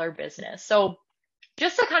 trillion business. So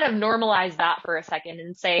just to kind of normalize that for a second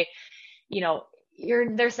and say, you know,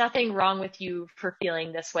 there's nothing wrong with you for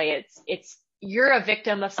feeling this way. You're a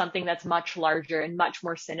victim of something that's much larger and much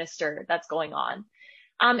more sinister that's going on.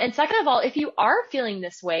 And second of all, if you are feeling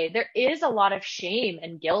this way, there is a lot of shame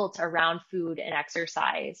and guilt around food and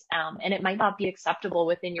exercise. And it might not be acceptable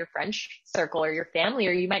within your friend circle or your family,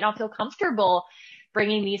 or you might not feel comfortable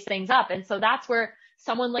bringing these things up. And so that's where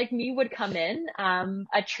someone like me would come in,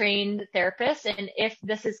 a trained therapist. And if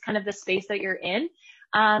this is kind of the space that you're in,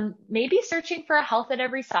 maybe searching for a health at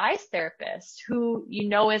every size therapist who, you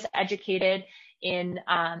know, is educated in,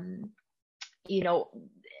 you know,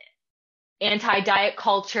 anti-diet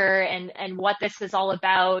culture and what this is all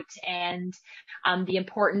about, and the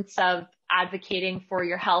importance of advocating for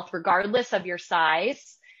your health regardless of your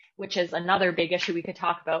size, which is another big issue we could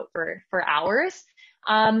talk about for hours.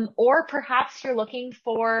 Or perhaps you're looking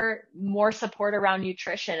for more support around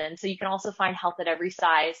nutrition. And so you can also find health at every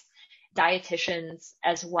size dietitians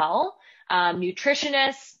as well,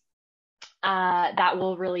 nutritionists, that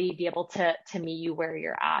will really be able to meet you where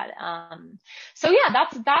you're at. So yeah,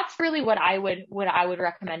 that's really what I would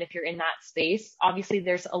recommend if you're in that space. Obviously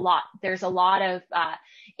there's a lot of,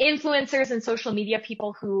 influencers and social media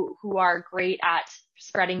people who are great at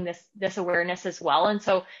spreading this awareness as well. And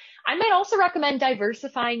so I might also recommend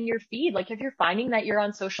diversifying your feed. Like, if you're finding that you're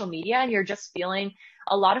on social media and you're just feeling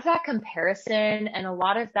a lot of that comparison and a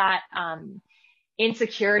lot of that,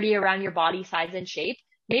 insecurity around your body size and shape,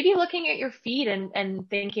 maybe looking at your feed and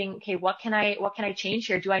thinking, okay, what can I change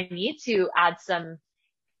here? Do I need to add some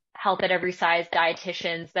health at every size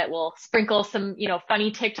dietitians that will sprinkle some,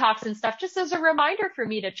 funny TikToks and stuff just as a reminder for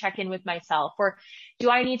me to check in with myself? Or do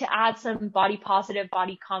I need to add some body positive,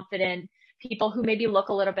 body confident people who maybe look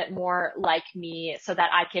a little bit more like me so that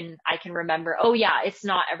I can remember, oh yeah, it's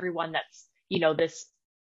not everyone that's,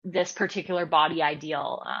 this particular body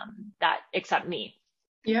ideal, that except me.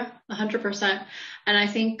 Yeah, 100%. And I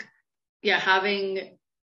think, yeah, having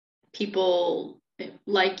people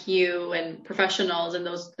like you and professionals and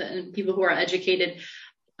those and people who are educated,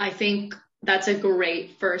 I think that's a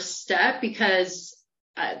great first step, because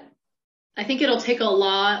I think it'll take a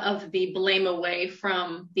lot of the blame away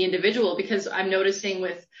from the individual, because I'm noticing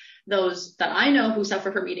with those that I know who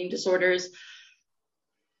suffer from eating disorders,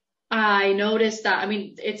 I noticed that, I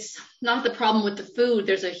mean, it's not the problem with the food.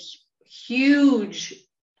 There's a huge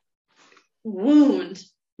wound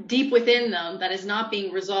deep within them that is not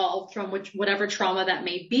being resolved from whatever trauma that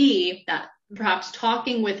may be, that perhaps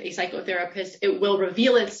talking with a psychotherapist, it will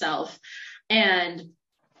reveal itself. And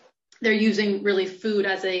they're using really food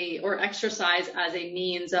or exercise as a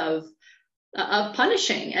means of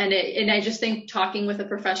punishing. And I just think talking with a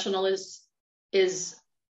professional is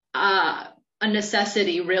a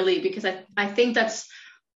necessity, really, because I think that's,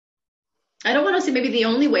 I don't want to say maybe the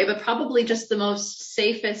only way, but probably just the most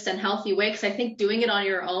safest and healthy way. Because I think doing it on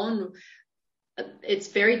your own, it's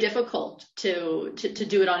very difficult to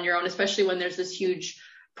do it on your own, especially when there's this huge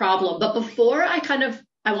problem. But before I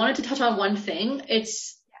wanted to touch on one thing.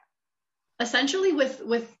 It's essentially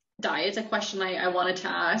with diets, a question I wanted to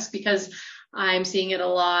ask, because I'm seeing it a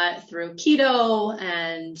lot through keto,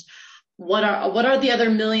 and what are the other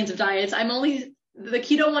millions of diets? The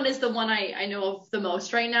keto one is the one I know of the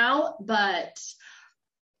most right now, but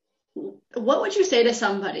what would you say to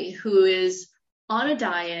somebody who is on a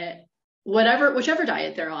diet, whichever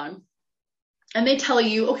diet they're on, and they tell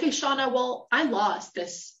you, okay, Shauna, well, I lost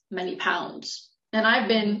this many pounds and I've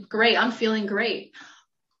been great. I'm feeling great.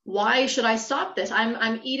 Why should I stop this?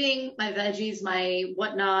 I'm eating my veggies, my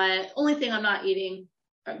whatnot. Only thing I'm not eating,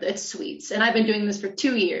 it's sweets. And I've been doing this for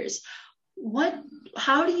 2 years.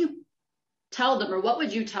 How do you tell them, or what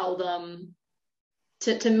would you tell them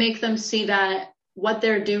to make them see that what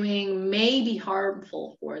they're doing may be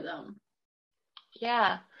harmful for them?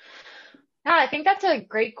 Yeah, I think that's a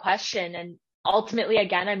great question. And ultimately,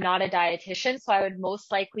 again, I'm not a dietitian, so I would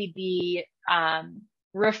most likely be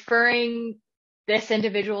referring this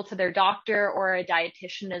individual to their doctor or a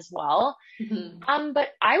dietitian as well. Mm-hmm. But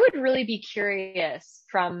I would really be curious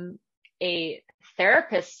from a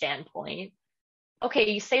therapist standpoint.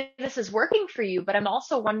 Okay, you say this is working for you, but I'm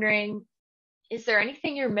also wondering, is there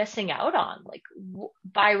anything you're missing out on? Like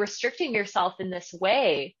by restricting yourself in this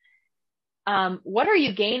way, what are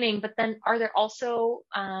you gaining? But then are there also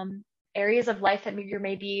areas of life that you're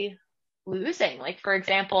maybe losing? Like, for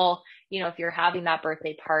example, if you're having that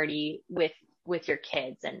birthday party with your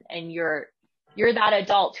kids and you're that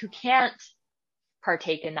adult who can't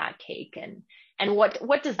partake in that cake, and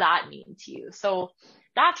what does that mean to you? So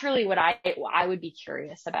that's really what I would be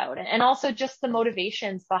curious about. And also just the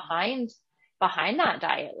motivations behind that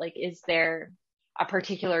diet. Like, is there a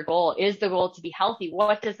particular goal? Is the goal to be healthy?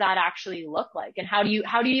 What does that actually look like? And how do you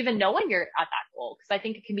even know when you're at that goal? Because I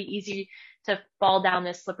think it can be easy to fall down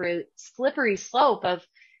this slippery slope of,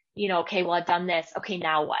 okay, well, I've done this. Okay,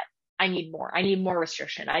 now what? I need more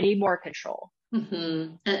restriction. I need more control.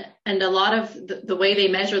 Mm-hmm. And a lot of the way they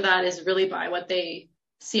measure that is really by what they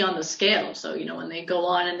see on the scale. So, when they go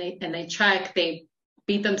on and they check, they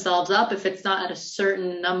beat themselves up if it's not at a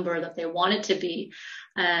certain number that they want it to be.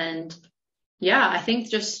 And yeah, I think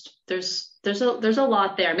just there's a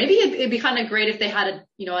lot there. Maybe it'd be kind of great if they had a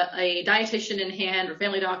dietitian in hand, or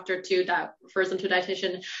family doctor too, that refers them to a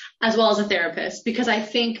dietitian, as well as a therapist, because I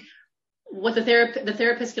think what the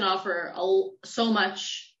therapist can offer so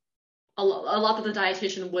much, a lot that the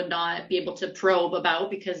dietitian would not be able to probe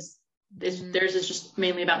about, because theirs is just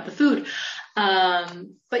mainly about the food.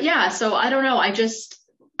 But yeah, so I don't know. I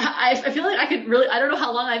feel like I don't know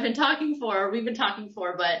how long we've been talking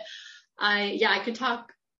for, but I could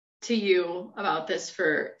talk to you about this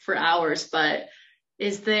for hours. But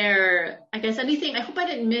is there, I guess, anything? I hope I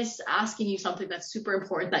didn't miss asking you something that's super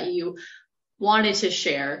important that you wanted to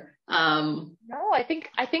share. No, I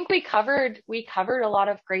think we covered a lot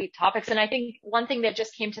of great topics. And I think one thing that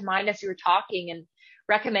just came to mind as you were talking, and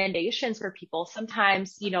recommendations for people,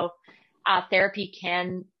 sometimes,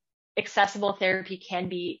 accessible therapy can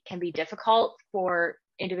be difficult for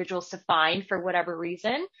individuals to find for whatever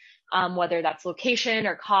reason, whether that's location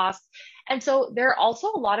or cost. And so there are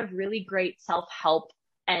also a lot of really great self-help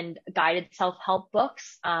and guided self-help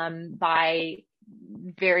books by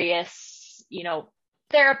various,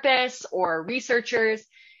 therapists or researchers.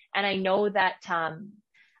 And I know that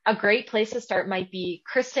a great place to start might be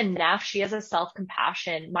Kristen Neff. She has a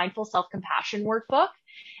mindful self-compassion workbook.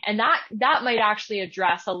 And that might actually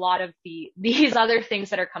address a lot of these other things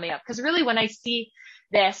that are coming up. Because really, when I see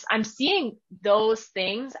this, I'm seeing those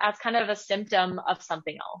things as kind of a symptom of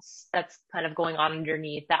something else that's kind of going on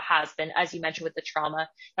underneath that has been, as you mentioned, with the trauma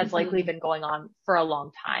that's likely been going on for a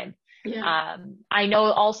long time. Yeah. I know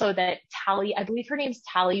also that I believe her name's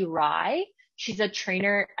Tally Rye. She's a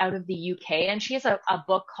trainer out of the UK, and she has a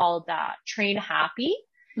book called Train Happy.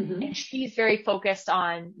 And she's very focused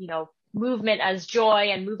on, movement as joy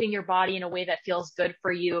and moving your body in a way that feels good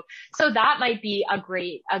for you. So that might be a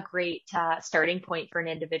great starting point for an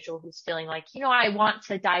individual who's feeling like, I want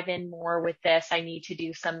to dive in more with this. I need to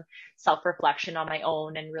do some self-reflection on my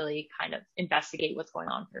own and really kind of investigate what's going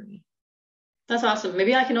on for me. That's awesome.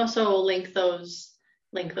 Maybe I can also link those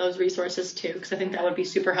resources too, because I think that would be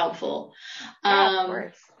super helpful. Yeah, of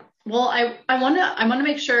course. Well, I want to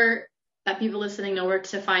make sure that people listening know where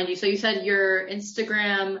to find you. So you said your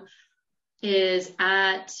Instagram is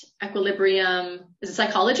at Equilibrium. Is it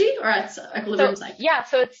Psychology or at Equilibrium Psych? Yeah,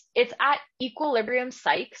 so it's at Equilibrium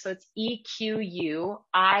Psych. So it's EQUILIBRIUM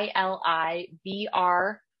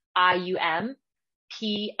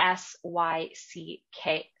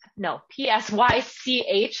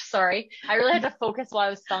PSYCH. Sorry. I really had to focus while I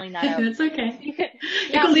was spelling that out. That's okay.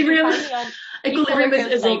 Equilibrium is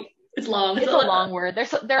it's long. It's a long word.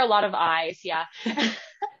 There are a lot of I's. Yeah.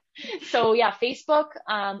 So yeah, Facebook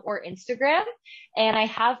or Instagram, and I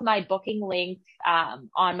have my booking link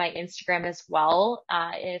on my Instagram as well.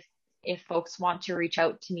 If folks want to reach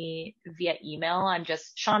out to me via email, I'm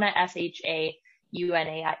just Shauna,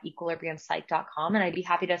 SHAUNA at equilibriumpsych.com, and I'd be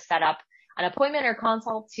happy to set up an appointment or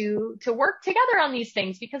consult to work together on these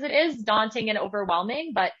things, because it is daunting and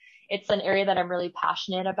overwhelming, but it's an area that I'm really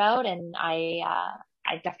passionate about, and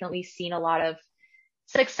I've definitely seen a lot of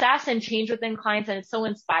success and change within clients, and it's so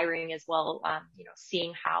inspiring as well.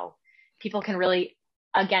 Seeing how people can really,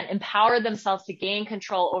 again, empower themselves to gain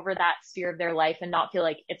control over that sphere of their life and not feel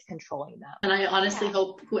like it's controlling them. And I honestly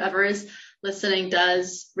hope whoever is listening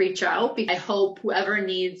does reach out. I hope whoever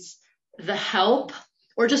needs the help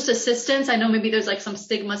or just assistance. I know maybe there's like some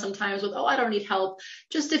stigma sometimes with, I don't need help.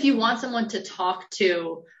 Just if you want someone to talk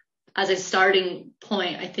to as a starting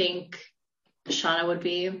point, I think Shauna would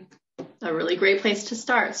be a really great place to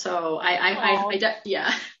start. So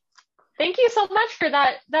yeah. Thank you so much for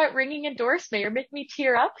that ringing endorsement. You're making me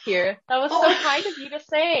tear up here. That was so kind of you to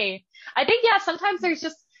say. I think, sometimes there's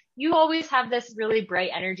just, you always have this really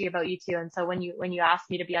bright energy about you too. And so when you asked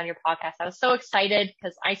me to be on your podcast, I was so excited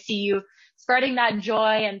because I see you spreading that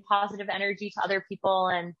joy and positive energy to other people.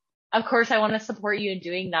 And of course, I want to support you in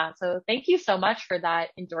doing that. So thank you so much for that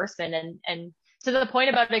endorsement. And to the point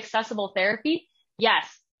about accessible therapy, yes,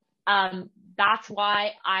 that's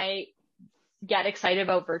why I get excited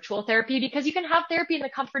about virtual therapy, because you can have therapy in the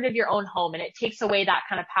comfort of your own home, and it takes away that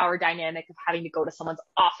kind of power dynamic of having to go to someone's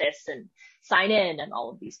office and sign in and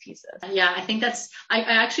all of these pieces. Yeah, I think I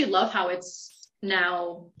actually love how it's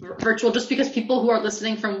now virtual, just because people who are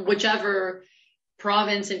listening from whichever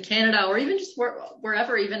province in Canada or even just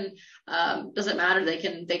wherever even doesn't matter, they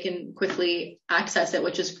can quickly access it,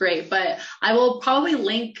 which is great. But I will probably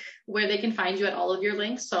link where they can find you at all of your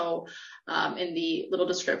links. So in the little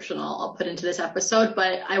description I'll put into this episode.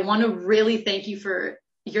 But I want to really thank you for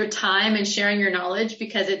your time and sharing your knowledge,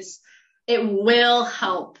 because it will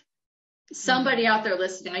help somebody out there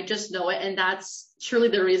listening. I just know it. And that's truly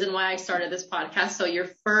the reason why I started this podcast. So you're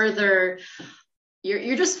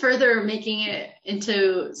just further making it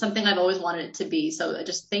into something I've always wanted it to be. So I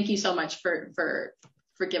just thank you so much for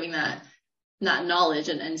giving that knowledge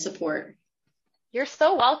and support. You're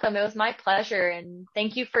so welcome. It was my pleasure. And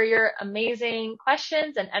thank you for your amazing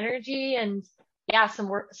questions and energy, and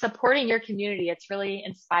supporting your community. It's really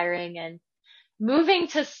inspiring and moving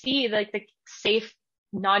to see like the safe,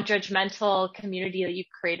 non-judgmental community that you've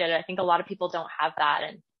created. I think a lot of people don't have that,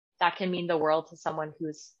 and that can mean the world to someone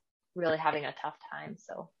who's really having a tough time.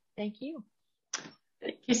 So thank you.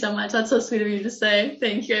 Thank you so much. That's so sweet of you to say.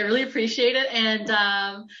 Thank you. I really appreciate it. And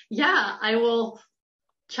I will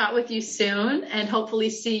chat with you soon and hopefully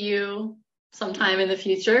see you sometime in the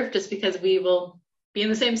future, just because we will be in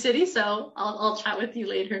the same city. So I'll chat with you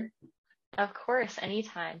later. Of course,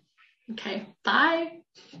 anytime. Okay. Bye.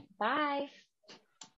 Bye.